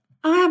find that?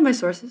 I have my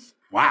sources.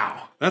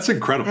 Wow. That's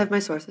incredible. I have my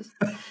sources.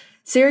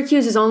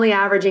 Syracuse is only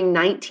averaging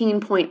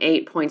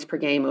 19.8 points per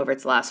game over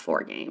its last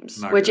 4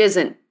 games, which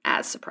isn't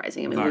as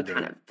surprising. We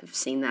kind of have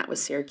seen that with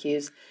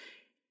Syracuse.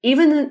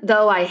 Even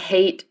though I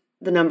hate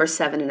the number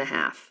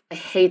 7.5, I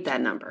hate that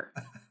number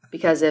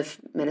because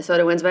if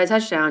Minnesota wins by a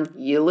touchdown,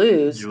 you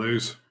lose. You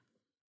lose.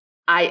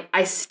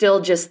 I still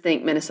just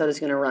think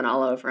Minnesota's going to run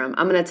all over them.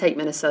 I'm going to take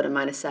Minnesota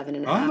minus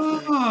 7.5.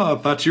 Oh,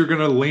 I thought you were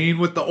going to lean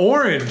with the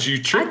orange.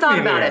 You tricked me. I thought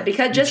about it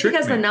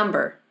because the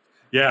number.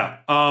 Yeah.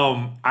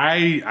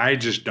 I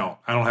just don't.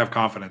 I don't have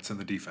confidence in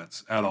the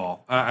defense at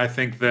all. I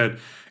think that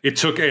it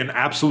took an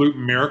absolute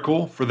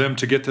miracle for them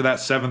to get to that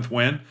 7th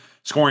win,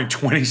 scoring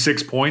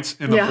 26 points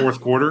in the 4th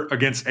quarter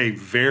against a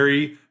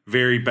very,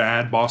 very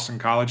bad Boston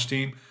College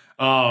team.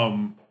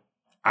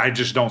 I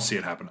just don't see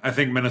it happen. I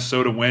think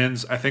Minnesota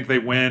wins. I think they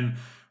win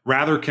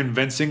rather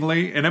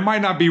convincingly, and it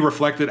might not be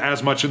reflected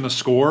as much in the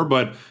score,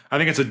 but I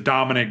think it's a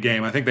dominant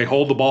game. I think they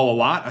hold the ball a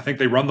lot. I think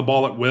they run the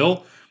ball at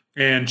will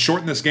and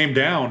shorten this game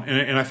down,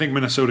 and I think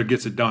Minnesota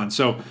gets it done.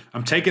 So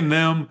I'm taking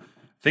them.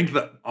 I think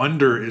the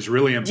under is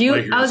really in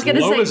play here. I was going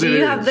to say, do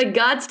you have the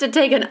guts to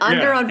take an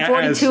under on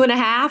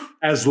 42.5?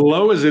 As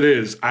low as it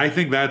is, I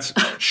think that's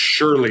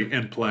surely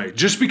in play.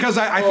 Just because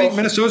I think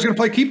Minnesota's going to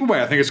play keep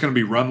away. I think it's going to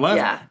be run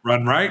left,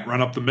 run right,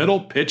 run up the middle,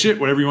 pitch it,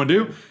 whatever you want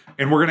to do,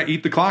 and we're going to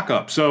eat the clock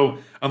up. So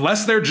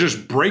unless they're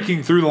just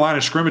breaking through the line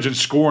of scrimmage and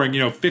scoring,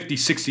 50,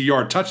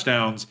 60-yard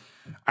touchdowns,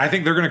 I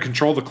think they're going to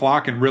control the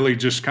clock and really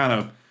just kind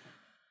of,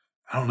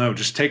 I don't know,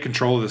 just take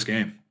control of this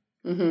game.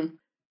 Mm-hmm.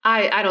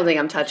 I don't think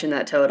I'm touching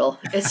that total.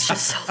 It's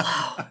just so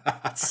low.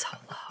 It's so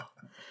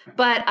low.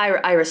 But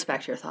I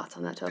respect your thoughts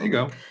on that total. There you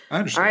go. I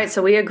understand. All right,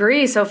 so we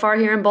agree so far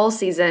here in bowl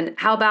season.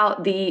 How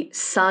about the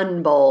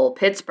Sun Bowl?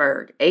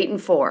 Pittsburgh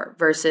 8-4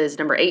 versus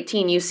number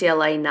 18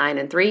 UCLA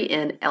 9-3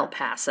 in El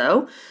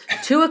Paso.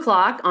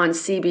 2:00 on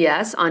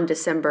CBS on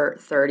December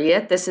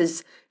 30th. This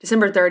is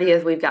December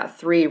 30th. We've got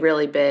the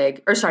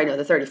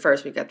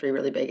 31st. We've got 3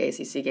 really big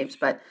ACC games,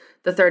 but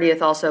the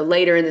 30th also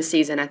later in the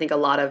season. I think a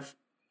lot of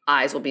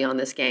eyes will be on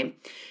this game,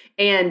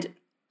 and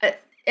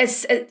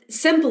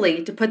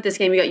simply to put this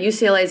game, you got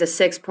UCLA as a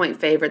 6-point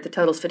favorite. The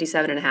total's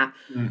 57.5.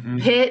 Mm-hmm.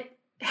 Pitt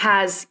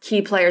has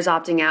key players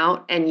opting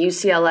out, and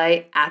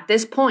UCLA at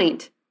this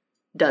point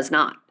does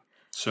not.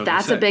 So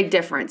that's a big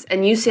difference.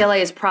 And UCLA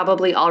is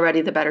probably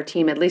already the better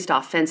team, at least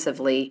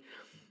offensively.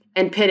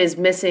 And Pitt is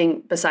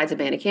missing, besides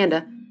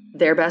Abanikanda,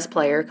 their best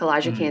player,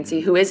 Kalijah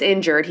Kancey, who is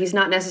injured. He's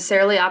not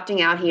necessarily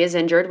opting out. He is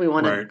injured. We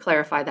want to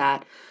clarify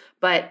that.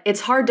 But it's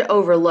hard to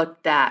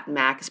overlook that,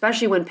 Mac,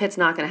 especially when Pitt's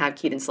not going to have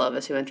Keaton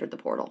Slovis, who entered the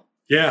portal.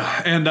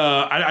 Yeah, and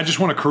I just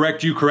want to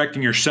correct you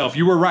correcting yourself.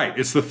 You were right.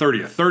 It's the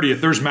 30th.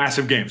 30th, there's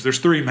massive games. There's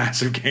 3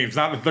 massive games,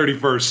 not the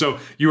 31st. So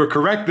you were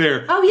correct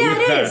there. Oh, yeah,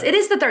 it is. It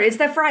is the 30th. It's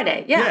that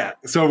Friday. Yeah.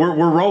 So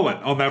we're rolling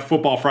on that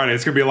football Friday.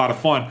 It's going to be a lot of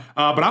fun.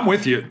 But I'm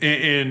with you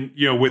in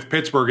with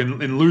Pittsburgh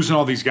and losing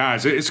all these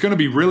guys. It's going to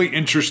be really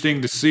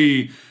interesting to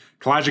see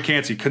Kalijah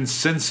Kancey,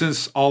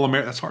 consensus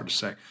All-American. That's hard to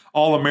say.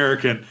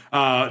 All-American.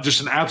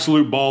 Just an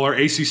absolute baller.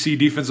 ACC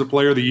Defensive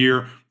Player of the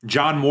Year.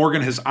 John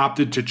Morgan has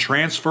opted to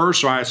transfer,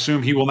 so I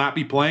assume he will not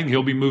be playing.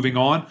 He'll be moving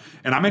on.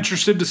 And I'm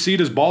interested to see,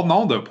 does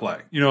Baldonado play?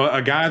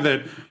 A guy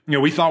that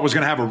we thought was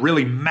going to have a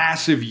really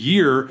massive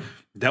year,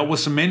 dealt with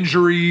some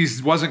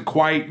injuries, wasn't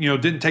quite,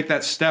 didn't take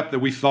that step that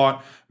we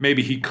thought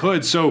maybe he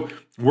could. So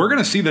we're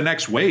going to see the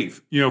next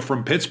wave,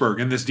 from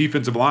Pittsburgh in this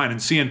defensive line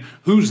and seeing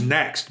who's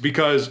next,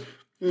 because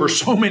for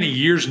so many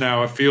years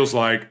now, it feels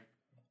like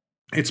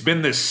it's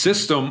been this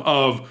system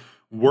of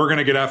we're going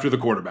to get after the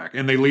quarterback,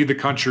 and they lead the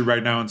country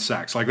right now in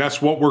sacks. Like, that's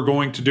what we're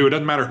going to do. It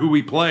doesn't matter who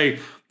we play.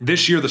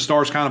 This year, the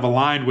Stars kind of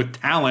aligned with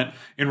talent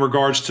in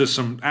regards to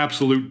some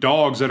absolute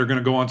dogs that are going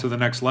to go on to the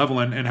next level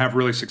and have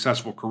really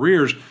successful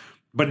careers.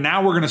 But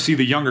now we're going to see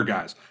the younger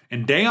guys.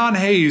 And Deion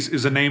Hayes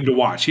is a name to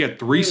watch. He had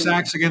 3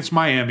 sacks against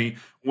Miami,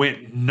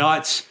 went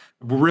nuts,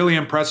 really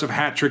impressive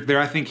hat trick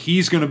there. I think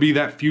he's going to be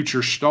that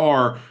future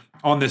star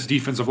on this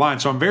defensive line.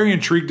 So I'm very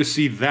intrigued to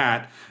see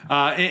that.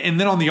 And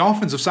then on the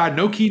offensive side,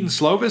 no Keaton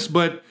Slovis,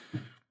 but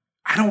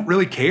I don't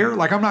really care.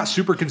 Like, I'm not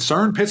super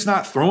concerned. Pitt's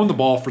not throwing the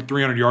ball for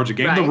 300 yards a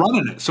game. They're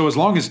running it. So as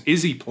long as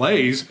Izzy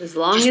plays. As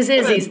long as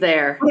Izzy's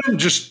there.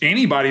 Just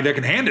anybody that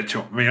can hand it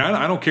to him. I mean,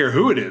 I don't care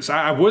who it is.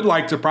 I would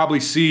like to probably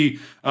see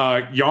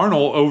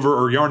Yarnell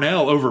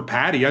over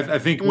Patty. I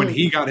think when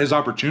he got his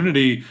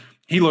opportunity,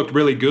 he looked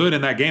really good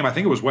in that game. I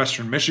think it was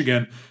Western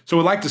Michigan. So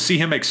I'd like to see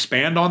him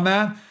expand on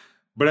that.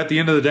 But at the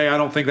end of the day, I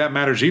don't think that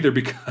matters either,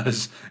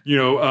 because,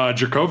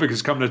 Jurkovec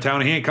is coming to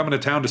town. He ain't coming to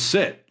town to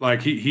sit.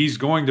 Like, he's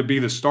going to be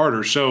the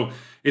starter. So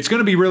it's going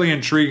to be really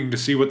intriguing to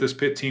see what this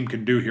Pitt team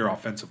can do here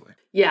offensively.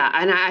 Yeah,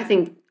 and I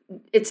think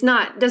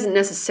doesn't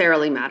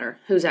necessarily matter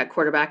who's at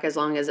quarterback as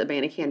long as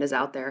Abanikanda's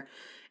out there.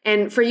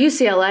 And for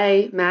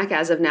UCLA, Mac,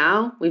 as of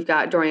now, we've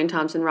got Dorian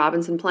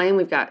Thompson-Robinson playing.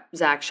 We've got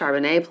Zach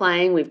Charbonnet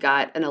playing. We've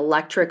got an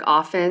electric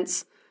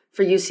offense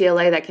for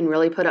UCLA that can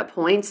really put up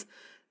points.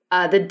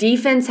 The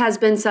defense has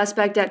been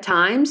suspect at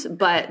times,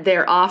 but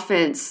their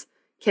offense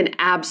can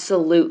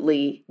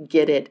absolutely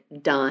get it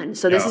done.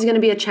 So this is going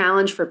to be a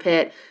challenge for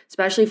Pitt,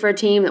 especially for a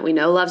team that we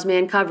know loves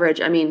man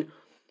coverage. I mean,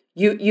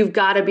 you've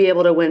got to be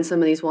able to win some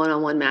of these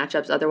one-on-one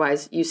matchups.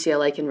 Otherwise,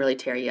 UCLA can really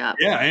tear you up.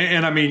 Yeah,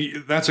 and I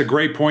mean, that's a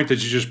great point that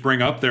you just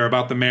bring up there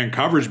about the man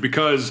coverage,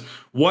 because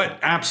what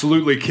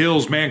absolutely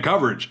kills man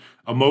coverage?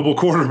 A mobile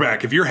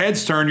quarterback. If your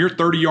head's turned, you're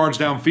 30 yards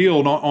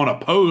downfield on a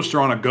post or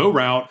on a go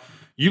route,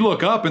 you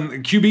look up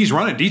and QB's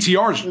running.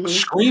 DTR's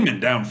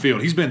screaming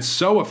downfield. He's been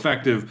so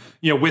effective,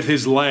 with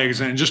his legs,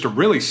 and just a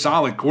really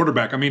solid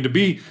quarterback. I mean, to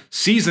be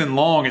season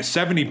long at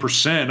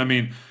 70%, I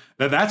mean,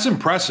 that's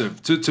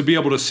impressive to be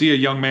able to see a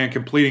young man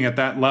completing at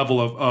that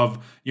level of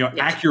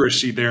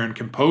accuracy there and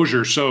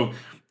composure. So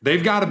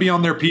they've got to be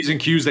on their P's and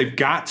Q's. They've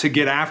got to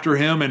get after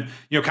him. And,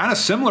 kind of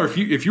similar,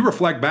 if you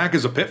reflect back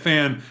as a Pitt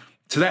fan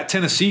to that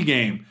Tennessee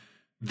game,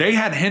 they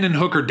had Hendon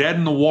Hooker dead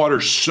in the water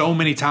so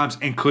many times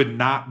and could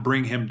not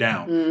bring him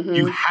down.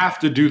 You have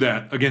to do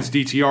that against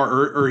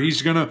DTR or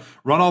he's going to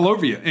run all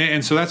over you.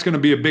 And so that's going to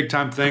be a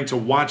big-time thing to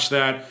watch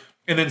that.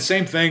 And then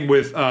same thing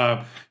with,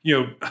 the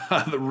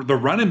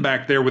running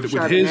back there with his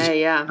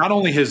not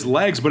only his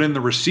legs, but in the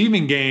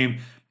receiving game,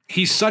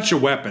 he's such a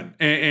weapon.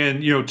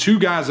 And 2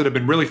 guys that have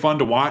been really fun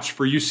to watch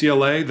for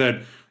UCLA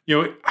that,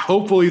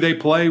 hopefully they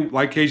play,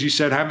 like KG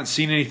said, haven't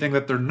seen anything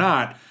that they're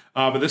not.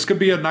 But this could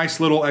be a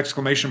nice little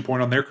exclamation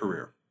point on their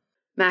career.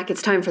 Mac,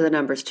 it's time for the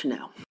numbers to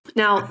know.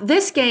 Now,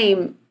 this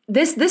game,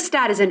 this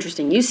stat is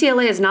interesting.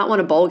 UCLA has not won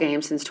a bowl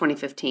game since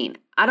 2015.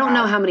 I don't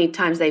know how many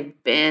times they've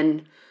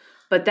been,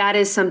 but that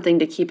is something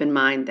to keep in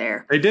mind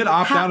there. They did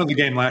opt out of the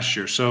game last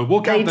year, so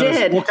we'll count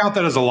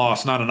that as a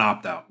loss, not an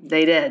opt-out.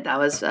 They did. That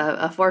was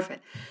a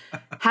forfeit.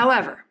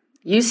 However,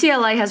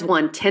 UCLA has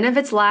won 10 of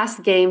its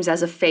last games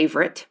as a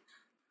favorite.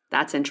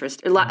 That's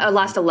interesting.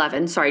 Last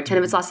 11. Sorry, 10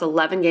 of its last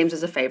 11 games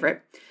as a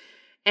favorite.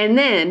 And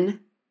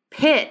then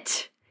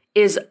Pitt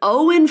is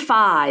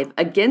 0-5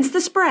 against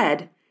the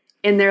spread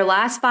in their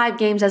last 5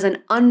 games as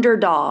an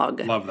underdog.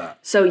 Love that.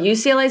 So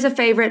UCLA's a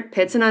favorite.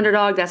 Pitt's an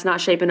underdog. That's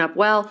not shaping up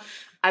well.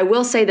 I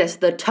will say this.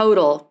 The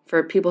total,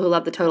 for people who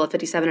love the total at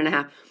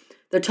 57.5,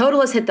 the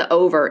total has hit the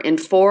over in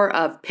 4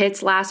 of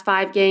Pitt's last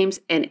 5 games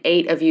and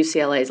 8 of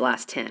UCLA's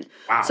last 10.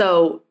 Wow.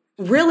 So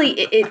really,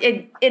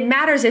 it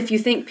matters if you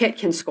think Pitt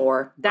can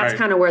score. That's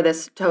kind of where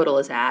this total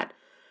is at.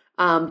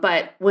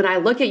 But when I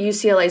look at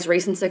UCLA's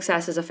recent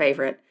success as a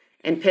favorite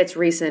and Pitt's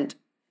recent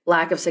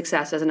lack of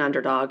success as an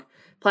underdog,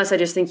 plus I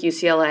just think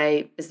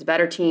UCLA is the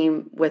better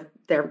team with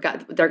their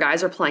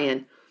guys are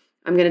playing,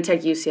 I'm going to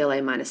take UCLA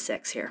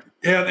 -6 here.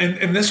 Yeah,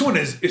 and this one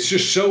it's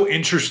just so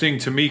interesting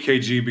to me,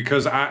 KG,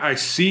 because I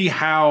see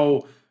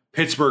how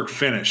Pittsburgh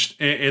finished,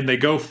 and they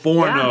go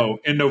 4-0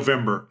 in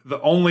November.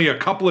 Only a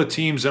couple of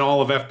teams in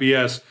all of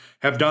FBS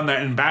have done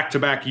that in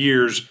back-to-back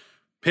years,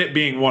 Pitt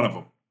being one of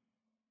them.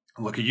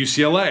 Look at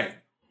UCLA.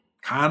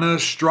 Kind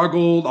of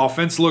struggled.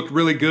 Offense looked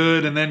really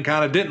good and then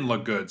kind of didn't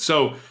look good.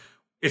 So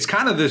it's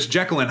kind of this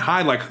Jekyll and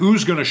Hyde, like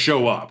who's going to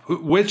show up?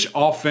 Which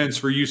offense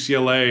for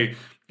UCLA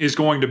is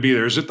going to be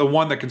there? Is it the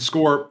one that can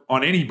score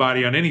on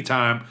anybody on any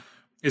time?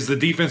 Is the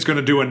defense going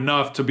to do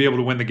enough to be able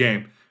to win the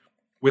game?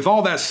 With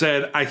all that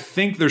said, I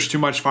think there's too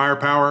much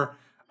firepower.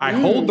 I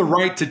hold the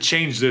right to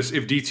change this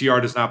if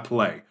DTR does not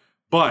play.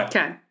 But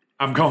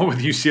I'm going with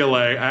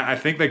UCLA. I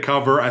think they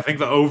cover. I think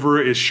the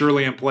over is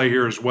surely in play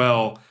here as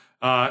well.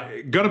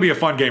 Going to be a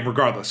fun game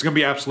regardless. It's going to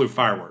be absolute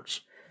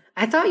fireworks.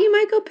 I thought you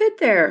might go Pitt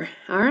there.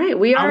 All right.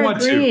 We are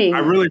agreeing. I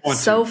really want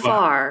so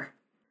far.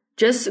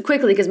 Just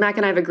quickly, because Mac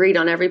and I have agreed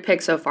on every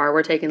pick so far.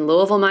 We're taking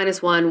Louisville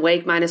 -1,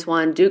 Wake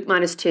 -1, Duke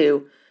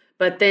 -2.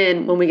 But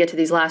then when we get to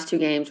these last 2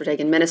 games, we're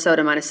taking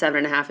Minnesota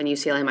 -7.5 and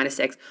UCLA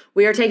 -6.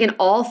 We are taking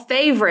all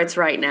favorites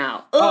right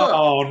now. Ugh.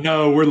 Oh,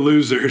 no, we're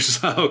losers.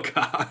 Oh,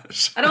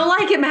 gosh. I don't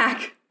like it,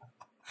 Mac.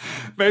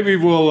 Maybe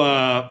we'll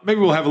have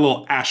a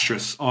little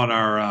asterisk on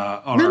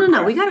our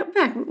No. We got it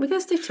back. We got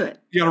to stick to it.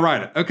 You got to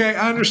write it. Okay,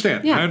 I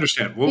understand. Yeah. I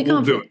understand. We'll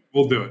do it.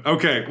 We'll do it.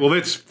 Okay, well,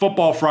 it's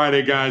Football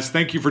Friday, guys.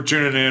 Thank you for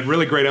tuning in.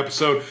 Really great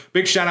episode.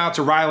 Big shout out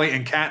to Riley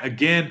and Kat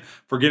again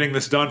for getting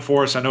this done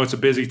for us. I know it's a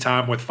busy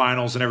time with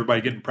finals and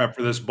everybody getting prepped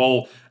for this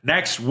bowl.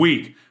 Next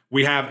week,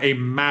 we have a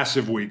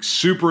massive week.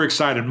 Super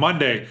excited.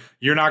 Monday,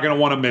 you're not going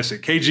to want to miss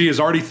it. KG has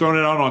already thrown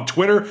it out on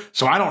Twitter,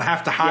 so I don't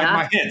have to hide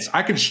my hints.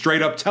 I can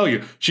straight up tell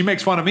you. She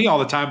makes fun of me all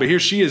the time, but here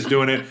she is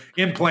doing it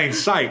in plain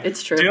sight.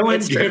 It's true.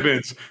 Dylan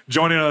Gibbons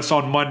joining us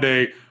on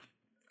Monday.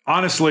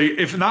 Honestly,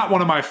 if not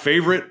one of my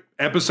favorite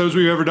episodes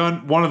we've ever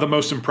done, one of the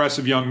most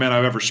impressive young men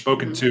I've ever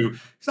spoken to.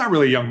 He's not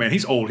really a young man.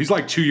 He's old. He's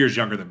like 2 years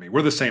younger than me.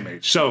 We're the same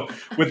age. So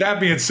with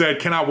that being said,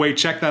 cannot wait.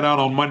 Check that out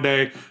on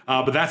Monday.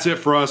 But that's it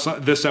for us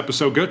this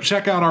episode. Go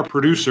check out our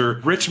producer,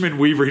 Richmond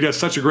Weaver. He does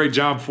such a great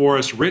job for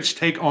us. Rich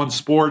Take on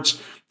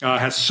Sports.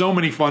 Has so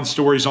many fun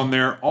stories on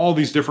there, all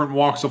these different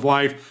walks of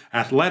life,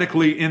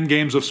 athletically in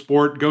games of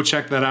sport. Go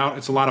check that out.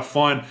 It's a lot of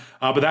fun.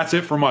 But that's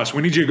it from us.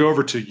 We need you to go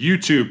over to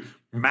YouTube,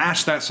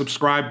 mash that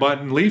subscribe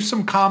button, leave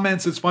some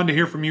comments. It's fun to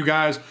hear from you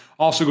guys.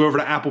 Also go over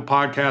to Apple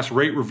Podcasts,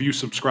 rate, review,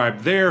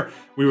 subscribe there.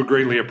 We would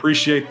greatly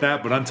appreciate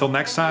that. But until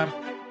next time,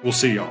 we'll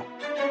see y'all.